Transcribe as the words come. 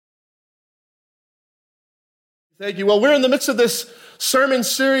Thank you. Well, we're in the midst of this sermon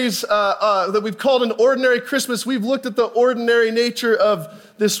series that we've called An Ordinary Christmas. We've looked at the ordinary nature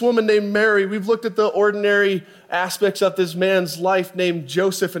of this woman named Mary. We've looked at the ordinary aspects of this man's life named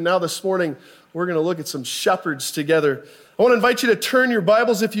Joseph. And now this morning, we're going to look at some shepherds together. I want to invite you to turn your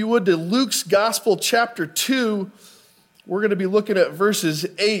Bibles, if you would, to Luke's Gospel, chapter 2. We're going to be looking at verses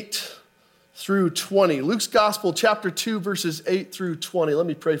 8 through 20. Luke's Gospel, chapter 2, verses 8 through 20. Let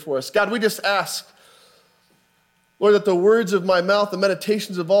me pray for us. God, we just ask, Lord, that the words of my mouth, the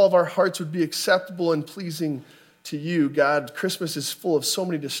meditations of all of our hearts would be acceptable and pleasing to you. God, Christmas is full of so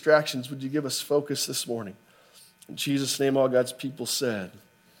many distractions. Would you give us focus this morning? In Jesus' name, all God's people said,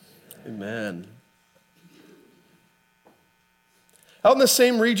 amen. Out in the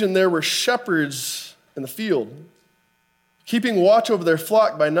same region, there were shepherds in the field, keeping watch over their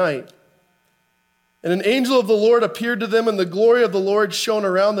flock by night. And an angel of the Lord appeared to them, and the glory of the Lord shone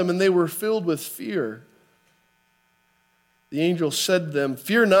around them, and they were filled with fear. The angel said to them,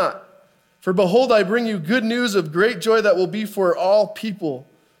 "Fear not, for behold, I bring you good news of great joy that will be for all people.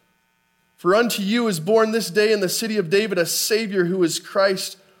 For unto you is born this day in the city of David a Savior who is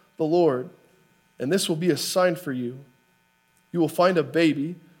Christ the Lord. And this will be a sign for you. You will find a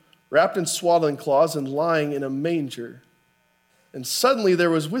baby wrapped in swaddling cloths and lying in a manger." And suddenly there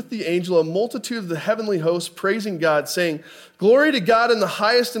was with the angel a multitude of the heavenly host praising God, saying, "Glory to God in the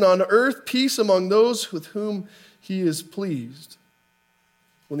highest, and on earth peace among those with whom he is pleased."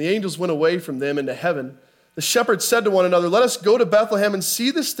 When the angels went away from them into heaven, the shepherds said to one another, "Let us go to Bethlehem and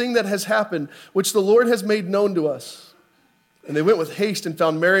see this thing that has happened, which the Lord has made known to us." And they went with haste and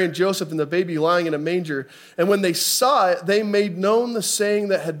found Mary and Joseph and the baby lying in a manger. And when they saw it, they made known the saying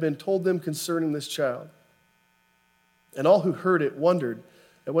that had been told them concerning this child. And all who heard it wondered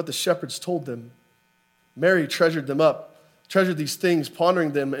at what the shepherds told them. Mary treasured these things,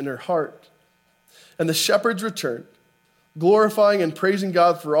 pondering them in her heart. And the shepherds returned, glorifying and praising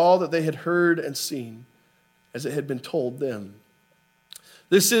God for all that they had heard and seen, as it had been told them.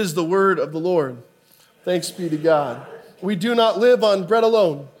 This is the word of the Lord. Thanks be to God. We do not live on bread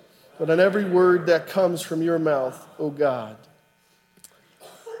alone, but on every word that comes from your mouth, O God.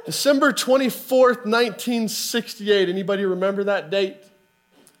 December 24th, 1968. Anybody remember that date?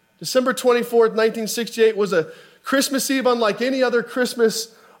 December 24th, 1968 was a Christmas Eve unlike any other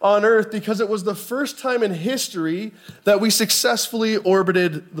Christmas on Earth, because it was the first time in history that we successfully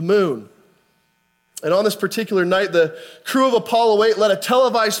orbited the moon. And on this particular night, the crew of Apollo 8 led a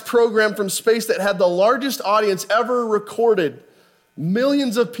televised program from space that had the largest audience ever recorded.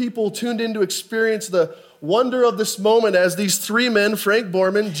 Millions of people tuned in to experience the wonder of this moment as these three men, Frank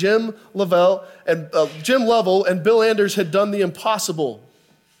Borman, Jim Lovell, and Bill Anders, had done the impossible.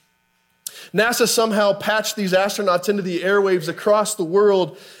 NASA somehow patched these astronauts into the airwaves across the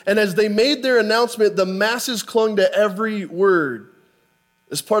world, and as they made their announcement, the masses clung to every word.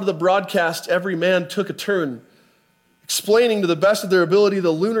 As part of the broadcast, every man took a turn, explaining to the best of their ability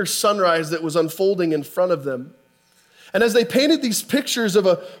the lunar sunrise that was unfolding in front of them. And as they painted these pictures of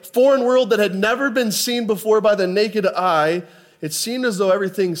a foreign world that had never been seen before by the naked eye, it seemed as though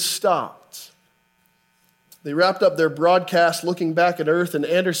everything stopped. They wrapped up their broadcast looking back at Earth, and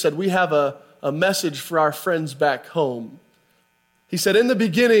Anders said, "We have a message for our friends back home." He said, "In the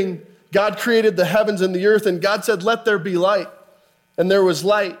beginning, God created the heavens and the earth, and God said, 'Let there be light.' And there was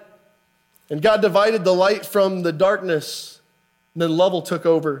light. And God divided the light from the darkness." And then Lovell took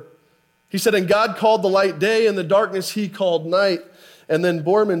over. He said, "And God called the light day, and the darkness he called night." And then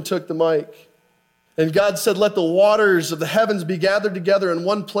Borman took the mic. And God said, "Let the waters of the heavens be gathered together in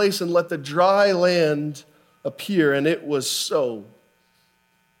one place, and let the dry land appear." And it was so.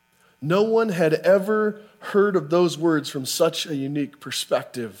 No one had ever heard of those words from such a unique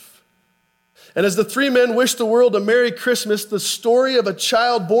perspective. And as the three men wished the world a Merry Christmas, the story of a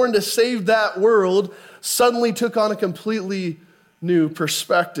child born to save that world suddenly took on a completely new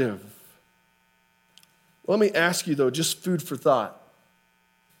perspective. Let me ask you, though, just food for thought.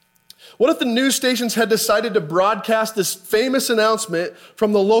 What if the news stations had decided to broadcast this famous announcement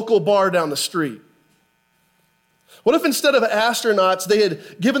from the local bar down the street? What if instead of astronauts, they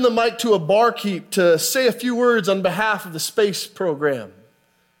had given the mic to a barkeep to say a few words on behalf of the space program?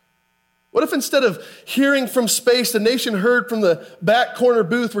 What if instead of hearing from space, the nation heard from the back corner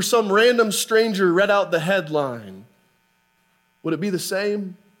booth where some random stranger read out the headline? Would it be the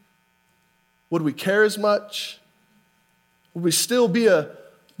same? Would we care as much? Would we still be a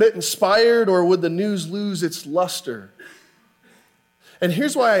bit inspired, or would the news lose its luster? And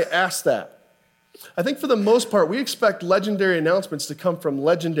here's why I ask that. I think for the most part, we expect legendary announcements to come from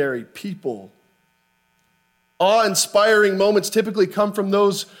legendary people. Awe-inspiring moments typically come from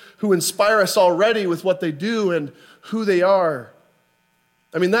those who inspire us already with what they do and who they are.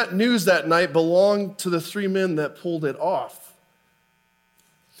 I mean, that news that night belonged to the three men that pulled it off.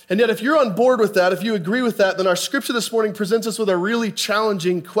 And yet, if you're on board with that, if you agree with that, then our scripture this morning presents us with a really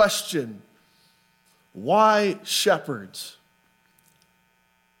challenging question. Why shepherds?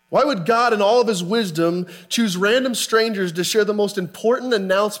 Why would God, in all of his wisdom, choose random strangers to share the most important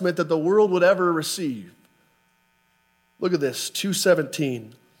announcement that the world would ever receive? Look at this,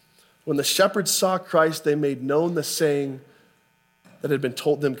 2:17. When the shepherds saw Christ, they made known the saying that had been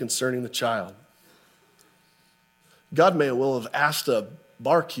told them concerning the child. God may well have asked a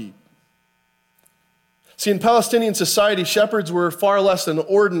barkeep. See, in Palestinian society, shepherds were far less than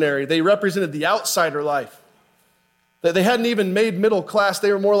ordinary. They represented the outsider life. They hadn't even made middle class.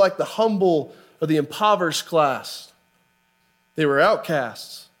 They were more like the humble or the impoverished class. They were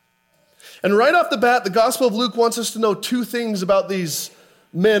outcasts. And right off the bat, the Gospel of Luke wants us to know two things about these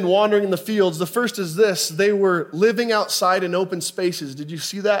men wandering in the fields. The first is this: they were living outside in open spaces. Did you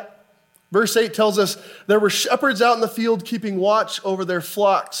see that? Verse 8 tells us there were shepherds out in the field keeping watch over their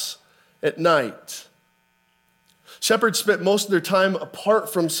flocks at night. Shepherds spent most of their time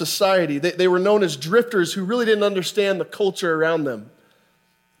apart from society. They were known as drifters who really didn't understand the culture around them.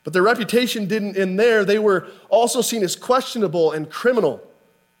 But their reputation didn't end there. They were also seen as questionable and criminal.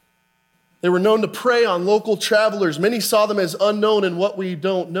 They were known to prey on local travelers. Many saw them as unknown, and what we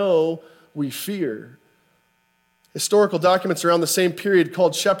don't know, we fear. Historical documents around the same period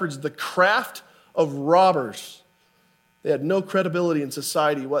called shepherds the craft of robbers. They had no credibility in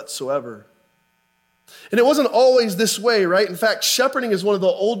society whatsoever. And it wasn't always this way, right? In fact, shepherding is one of the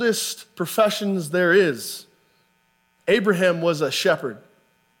oldest professions there is. Abraham was a shepherd.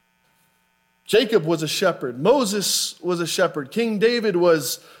 Jacob was a shepherd. Moses was a shepherd. King David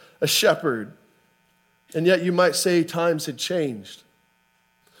was a shepherd. And yet you might say times had changed.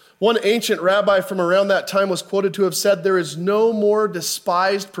 One ancient rabbi from around that time was quoted to have said, "There is no more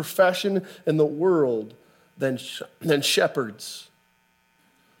despised profession in the world than shepherds."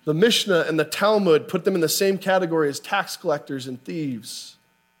 The Mishnah and the Talmud put them in the same category as tax collectors and thieves.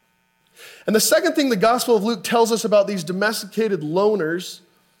 And the second thing the Gospel of Luke tells us about these domesticated loners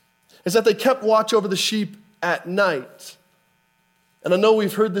is that they kept watch over the sheep at night. And I know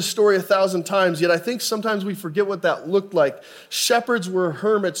we've heard this story 1,000 times, yet I think sometimes we forget what that looked like. Shepherds were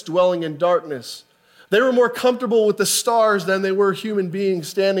hermits dwelling in darkness. They were more comfortable with the stars than they were human beings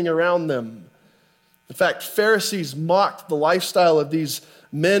standing around them. In fact, Pharisees mocked the lifestyle of these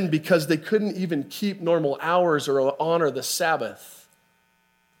men because they couldn't even keep normal hours or honor the Sabbath.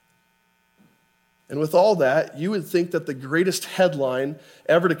 And with all that, you would think that the greatest headline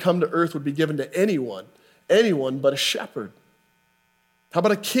ever to come to earth would be given to anyone but a shepherd. How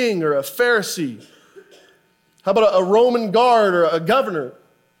about a king or a Pharisee? How about a Roman guard or a governor?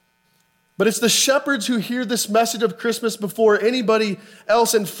 But it's the shepherds who hear this message of Christmas before anybody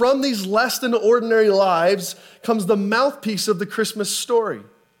else. And from these less than ordinary lives comes the mouthpiece of the Christmas story.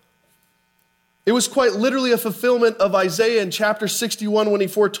 It was quite literally a fulfillment of Isaiah in chapter 61 when he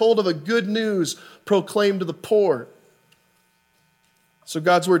foretold of a good news proclaimed to the poor. So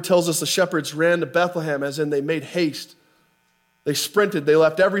God's word tells us the shepherds ran to Bethlehem, as in they made haste. They sprinted, they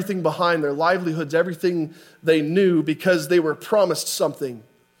left everything behind, their livelihoods, everything they knew, because they were promised something.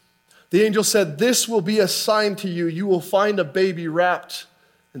 The angel said, "This will be a sign to you. You will find a baby wrapped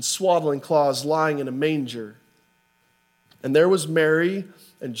in swaddling cloths lying in a manger." And there was Mary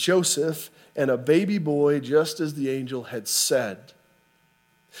and Joseph and a baby boy, just as the angel had said.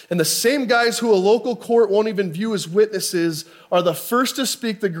 And the same guys who a local court won't even view as witnesses are the first to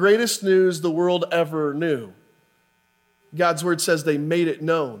speak the greatest news the world ever knew. God's word says they made it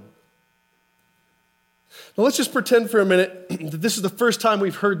known. Now let's just pretend for a minute that this is the first time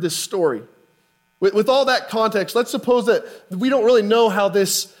we've heard this story. With all that context, let's suppose that we don't really know how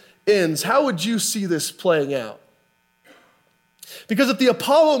this ends. How would you see this playing out? Because if the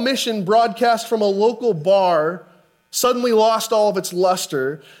Apollo mission broadcast from a local bar suddenly lost all of its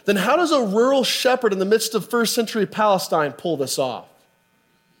luster, then how does a rural shepherd in the midst of first century Palestine pull this off?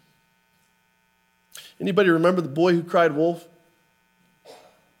 Anybody remember the boy who cried wolf?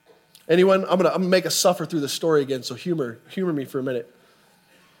 Anyone? I'm gonna make us suffer through the story again, so humor me for a minute.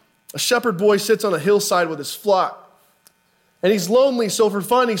 A shepherd boy sits on a hillside with his flock, and he's lonely, so for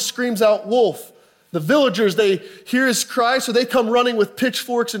fun he screams out, "Wolf!" The villagers, they hear his cry, so they come running with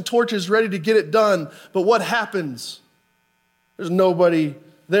pitchforks and torches ready to get it done. But what happens? There's nobody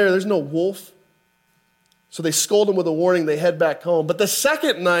there. There's no wolf. So they scold him with a warning. They head back home. But the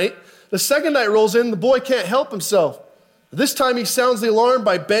second night rolls in. The boy can't help himself. This time he sounds the alarm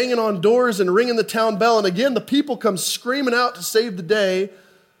by banging on doors and ringing the town bell. And again, the people come screaming out to save the day,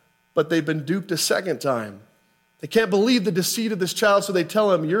 but they've been duped a second time. They can't believe the deceit of this child, so they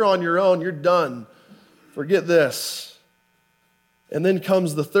tell him, you're on your own, you're done. Forget this. And then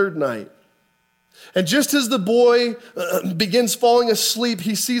comes the third night. And just as the boy begins falling asleep,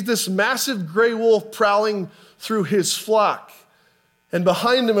 he sees this massive gray wolf prowling through his flock. And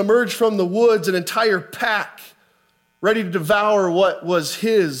behind him emerged from the woods an entire pack, ready to devour what was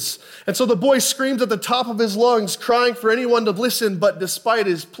his. And so the boy screams at the top of his lungs, crying for anyone to listen, but despite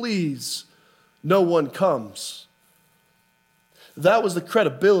his pleas, no one comes. That was the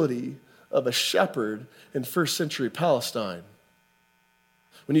credibility of a shepherd in first century Palestine.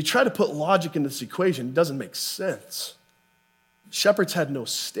 When you try to put logic into this equation, it doesn't make sense. Shepherds had no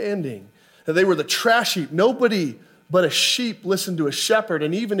standing. They were the trash heap. Nobody but a sheep listened to a shepherd,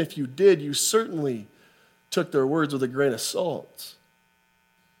 and even if you did, you certainly took their words with a grain of salt.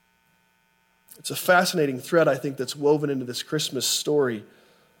 It's a fascinating thread, I think, that's woven into this Christmas story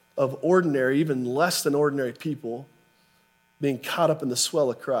of ordinary, even less than ordinary people being caught up in the swell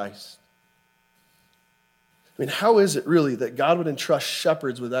of Christ. I mean, how is it really that God would entrust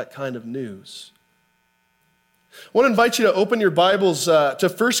shepherds with that kind of news? I want to invite you to open your Bibles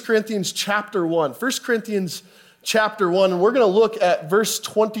to 1 Corinthians chapter 1. 1 Corinthians chapter 1, and we're going to look at verse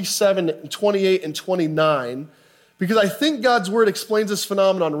 27, 28, and 29, because I think God's word explains this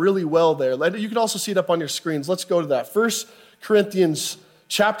phenomenon really well there. You can also see it up on your screens. Let's go to that. 1 Corinthians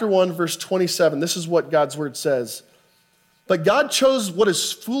chapter 1, verse 27. This is what God's word says. But God chose what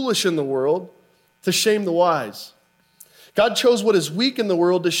is foolish in the world to shame the wise. God chose what is weak in the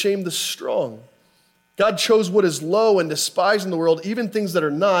world to shame the strong. God chose what is low and despised in the world, even things that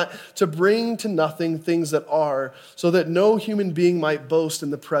are not, to bring to nothing things that are, so that no human being might boast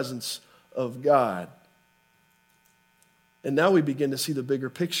in the presence of God. And now we begin to see the bigger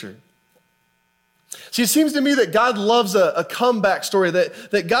picture. See, it seems to me that God loves a comeback story,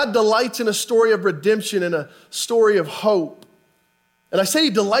 that God delights in a story of redemption and a story of hope. And I say he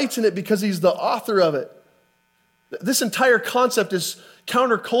delights in it because he's the author of it. This entire concept is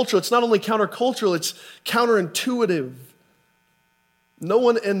countercultural. It's not only countercultural, it's counterintuitive. No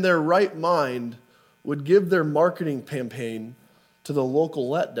one in their right mind would give their marketing campaign to the local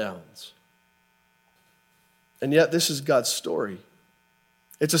letdowns. And yet this is God's story.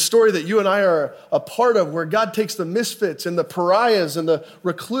 It's a story that you and I are a part of, where God takes the misfits and the pariahs and the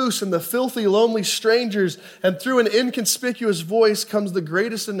recluse and the filthy, lonely strangers, and through an inconspicuous voice comes the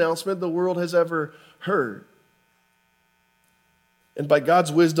greatest announcement the world has ever heard. And by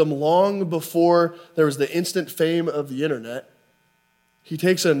God's wisdom, long before there was the instant fame of the internet, he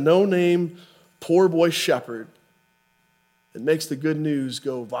takes a no-name, poor boy shepherd and makes the good news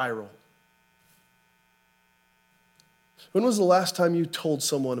go viral. When was the last time you told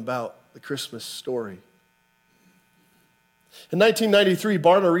someone about the Christmas story? In 1993,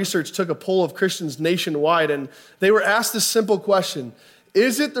 Barna Research took a poll of Christians nationwide, and they were asked this simple question: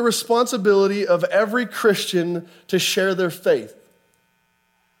 is it the responsibility of every Christian to share their faith?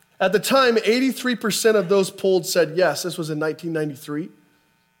 At the time, 83% of those polled said yes. This was in 1993.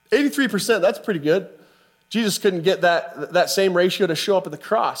 83%, that's pretty good. Jesus couldn't get that same ratio to show up at the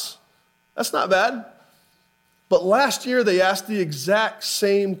cross. That's not bad. But last year, they asked the exact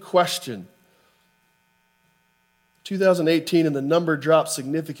same question. 2018, and the number dropped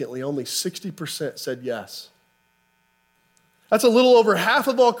significantly. Only 60% said yes. That's a little over half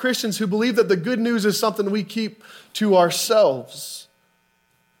of all Christians who believe that the good news is something we keep to ourselves.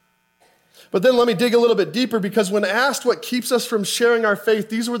 But then let me dig a little bit deeper, because when asked what keeps us from sharing our faith,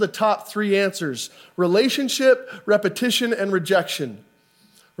 these were the top three answers: relationship, repetition, and rejection.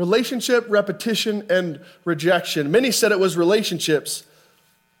 Relationship, repetition, and rejection. Many said it was relationships.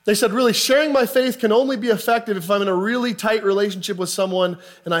 They said, really, sharing my faith can only be effective if I'm in a really tight relationship with someone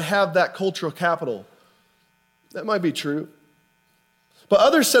and I have that cultural capital. That might be true. But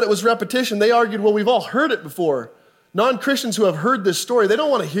others said it was repetition. They argued, well, we've all heard it before. Non-Christians who have heard this story, they don't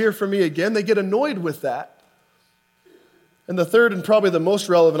want to hear from me again. They get annoyed with that. And the third, and probably the most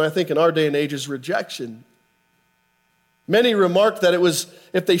relevant, I think, in our day and age, is rejection. Many remarked that it was,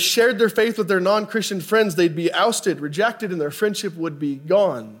 if they shared their faith with their non-Christian friends, they'd be ousted, rejected, and their friendship would be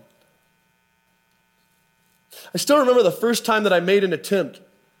gone. I still remember the first time that I made an attempt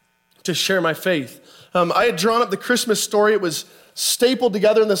to share my faith. I had drawn up the Christmas story. It was stapled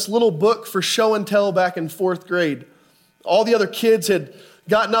together in this little book for show and tell back in 4th grade. All the other kids had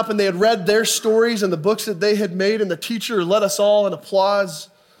gotten up and they had read their stories and the books that they had made, and the teacher led us all in applause.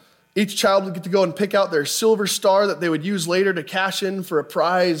 Each child would get to go and pick out their silver star that they would use later to cash in for a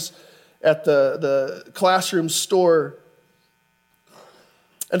prize at the classroom store.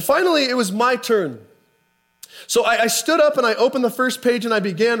 And finally, it was my turn. So I stood up and I opened the first page and I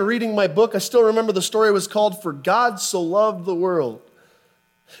began reading my book. I still remember the story was called "For God So Loved the World."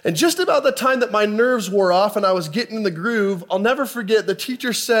 And just about the time that my nerves wore off and I was getting in the groove, I'll never forget, the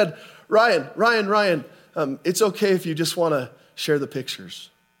teacher said, Ryan, it's okay if you just want to share the pictures.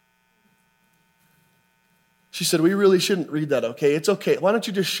 She said, we really shouldn't read that, okay? It's okay. Why don't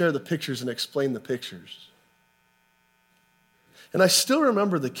you just share the pictures and explain the pictures? And I still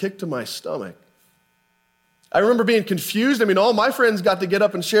remember the kick to my stomach. I remember being confused. All my friends got to get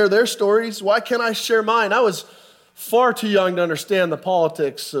up and share their stories. Why can't I share mine? I was far too young to understand the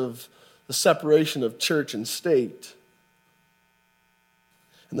politics of the separation of church and state.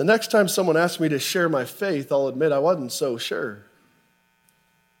 And the next time someone asked me to share my faith, I'll admit I wasn't so sure.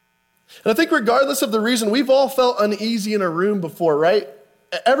 And I think regardless of the reason, we've all felt uneasy in a room before, right?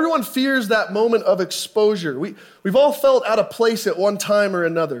 Everyone fears that moment of exposure. We've all felt out of place at one time or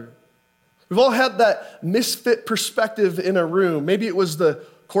another. We've all had that misfit perspective in a room. Maybe it was the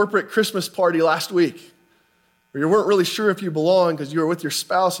corporate Christmas party last week, where you weren't really sure if you belonged because you were with your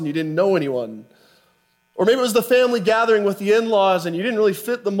spouse and you didn't know anyone. Or maybe it was the family gathering with the in-laws and you didn't really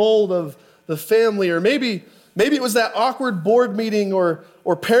fit the mold of the family. Or maybe it was that awkward board meeting or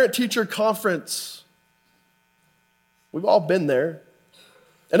parent-teacher conference. We've all been there.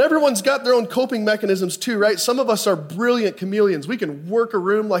 And everyone's got their own coping mechanisms too, right? Some of us are brilliant chameleons. We can work a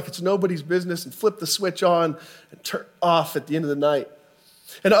room like it's nobody's business and flip the switch on and turn off at the end of the night.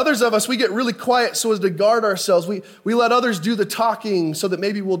 And others of us, we get really quiet so as to guard ourselves. We let others do the talking so that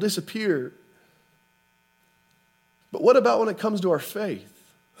maybe we'll disappear. But what about when it comes to our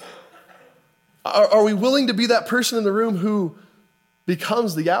faith? Are we willing to be that person in the room who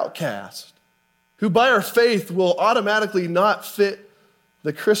becomes the outcast, who by our faith will automatically not fit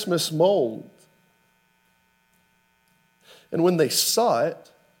the Christmas mold? And when they saw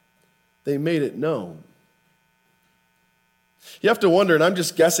it, they made it known. You have to wonder, and I'm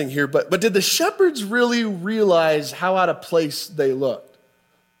just guessing here, but did the shepherds really realize how out of place they looked?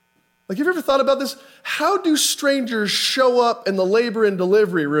 Like, have you ever thought about this? How do strangers show up in the labor and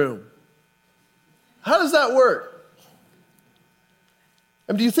delivery room? How does that work?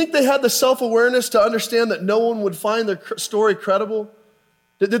 Do you think they had the self-awareness to understand that no one would find their story credible?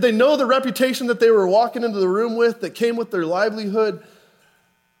 Did they know the reputation that they were walking into the room with that came with their livelihood?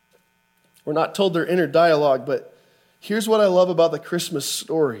 We're not told their inner dialogue, but here's what I love about the Christmas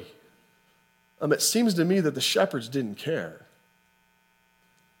story. It seems to me that the shepherds didn't care.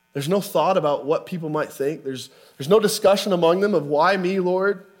 There's no thought about what people might think. There's no discussion among them of why me,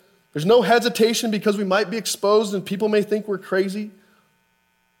 Lord. There's no hesitation because we might be exposed and people may think we're crazy.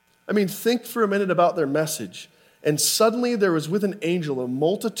 Think for a minute about their message. And suddenly there was with an angel a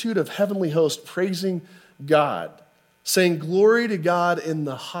multitude of heavenly hosts praising God, saying, "Glory to God in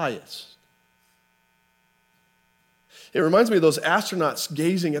the highest." It reminds me of those astronauts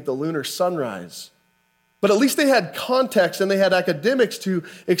gazing at the lunar sunrise. But at least they had context and they had academics to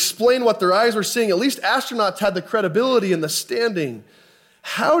explain what their eyes were seeing. At least astronauts had the credibility and the standing.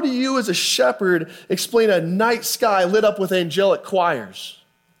 How do you as a shepherd explain a night sky lit up with angelic choirs?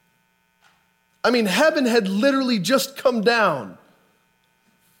 Heaven had literally just come down.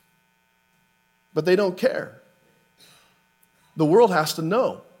 But they don't care. The world has to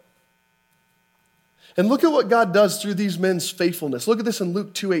know. And look at what God does through these men's faithfulness. Look at this in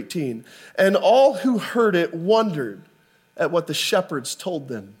Luke 2:18. And all who heard it wondered at what the shepherds told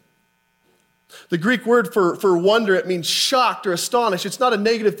them. The Greek word for wonder, it means shocked or astonished. It's not a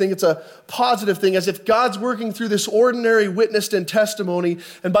negative thing, it's a positive thing, as if God's working through this ordinary witness and testimony,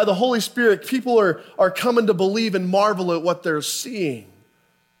 and by the Holy Spirit, people are coming to believe and marvel at what they're seeing.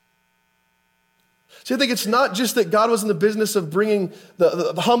 See, I think it's not just that God was in the business of bringing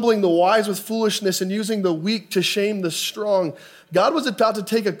the humbling the wise with foolishness and using the weak to shame the strong. God was about to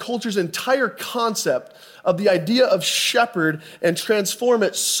take a culture's entire concept of the idea of shepherd and transform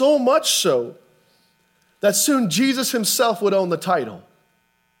it so much so that soon Jesus himself would own the title.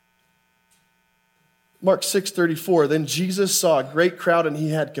 Mark 6:34, then Jesus saw a great crowd and he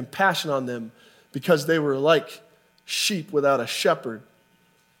had compassion on them because they were like sheep without a shepherd.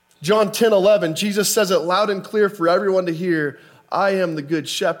 John 10:11, Jesus says it loud and clear for everyone to hear, I am the good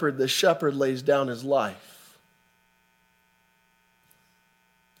shepherd, the shepherd lays down his life.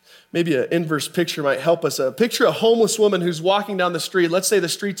 Maybe an inverse picture might help us. Picture a homeless woman who's walking down the street, let's say the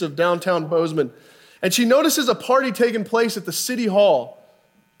streets of downtown Bozeman, and she notices a party taking place at the city hall.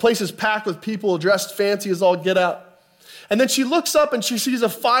 Place is packed with people dressed fancy as all get out. And then she looks up and she sees a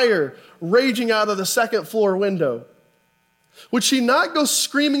fire raging out of the second floor window. Would she not go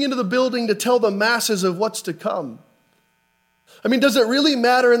screaming into the building to tell the masses of what's to come? I mean, does it really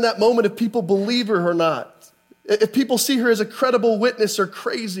matter in that moment if people believe her or not? If people see her as a credible witness or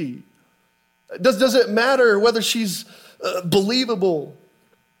crazy? Does it matter whether she's believable?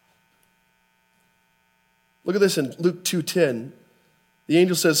 Look at this in Luke 2:10. The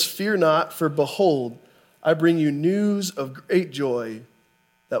angel says, "Fear not, for behold, I bring you news of great joy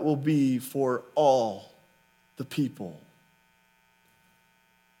that will be for all the people."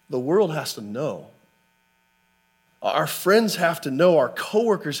 The world has to know. Our friends have to know. Our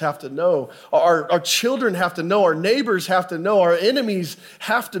coworkers have to know. Our children have to know. Our neighbors have to know. Our enemies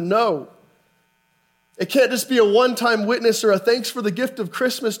have to know. It can't just be a one-time witness or a thanks for the gift of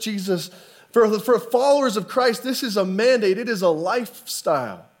Christmas, Jesus. For followers of Christ, this is a mandate. It is a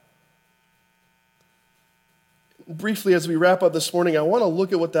lifestyle. Briefly, as we wrap up this morning, I want to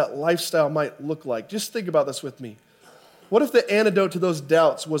look at what that lifestyle might look like. Just think about this with me. What if the antidote to those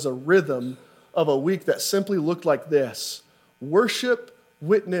doubts was a rhythm of a week that simply looked like this? Worship,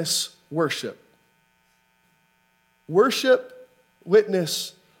 witness, worship. Worship,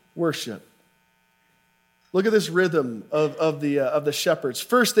 witness, worship. Look at this rhythm of the shepherds.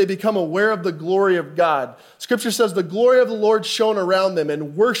 First, they become aware of the glory of God. Scripture says the glory of the Lord shone around them,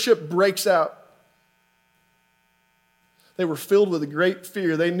 and worship breaks out. They were filled with a great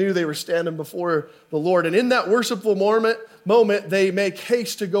fear. They knew they were standing before the Lord. And in that worshipful moment, they make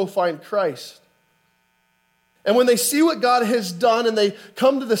haste to go find Christ. And when they see what God has done and they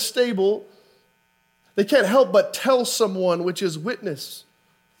come to the stable, they can't help but tell someone, which is witness.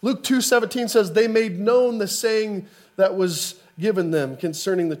 Luke 2:17 says, they made known the saying that was given them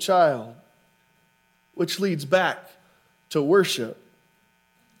concerning the child, which leads back to worship.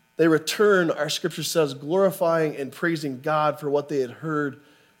 They return, our scripture says, glorifying and praising God for what they had heard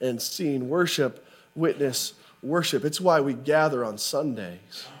and seen. Worship, witness, worship. It's why we gather on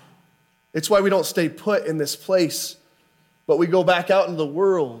Sundays. It's why we don't stay put in this place, but we go back out into the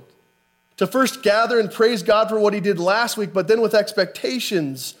world to first gather and praise God for what he did last week, but then with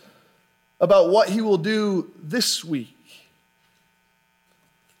expectations about what he will do this week.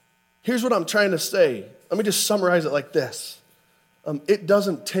 Here's what I'm trying to say. Let me just summarize it like this. It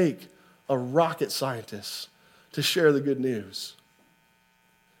doesn't take a rocket scientist to share the good news.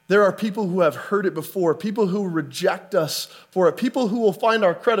 There are people who have heard it before, people who reject us for it, people who will find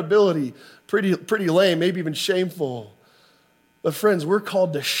our credibility pretty lame, maybe even shameful. But friends, we're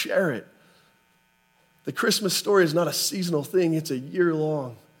called to share it. The Christmas story is not a seasonal thing, it's a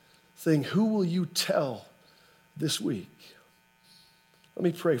year-long thing. Who will you tell this week? Let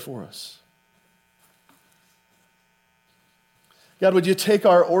me pray for us. God, would you take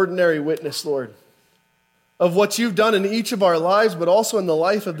our ordinary witness, Lord, of what you've done in each of our lives, but also in the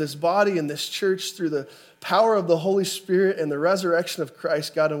life of this body and this church through the power of the Holy Spirit and the resurrection of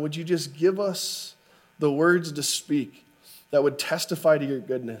Christ, God, and would you just give us the words to speak that would testify to your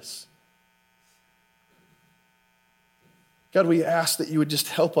goodness? God, we ask that you would just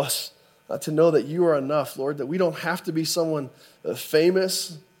help us to know that you are enough, Lord, that we don't have to be someone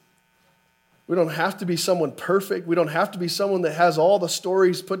famous. We don't have to be someone perfect. We don't have to be someone that has all the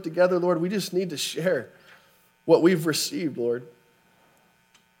stories put together, Lord. We just need to share what we've received, Lord.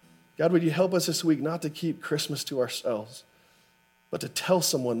 God, would you help us this week not to keep Christmas to ourselves, but to tell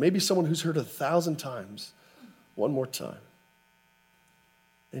someone, maybe someone who's heard 1,000 times, one more time.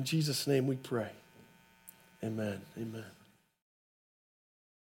 In Jesus' name we pray. Amen. Amen.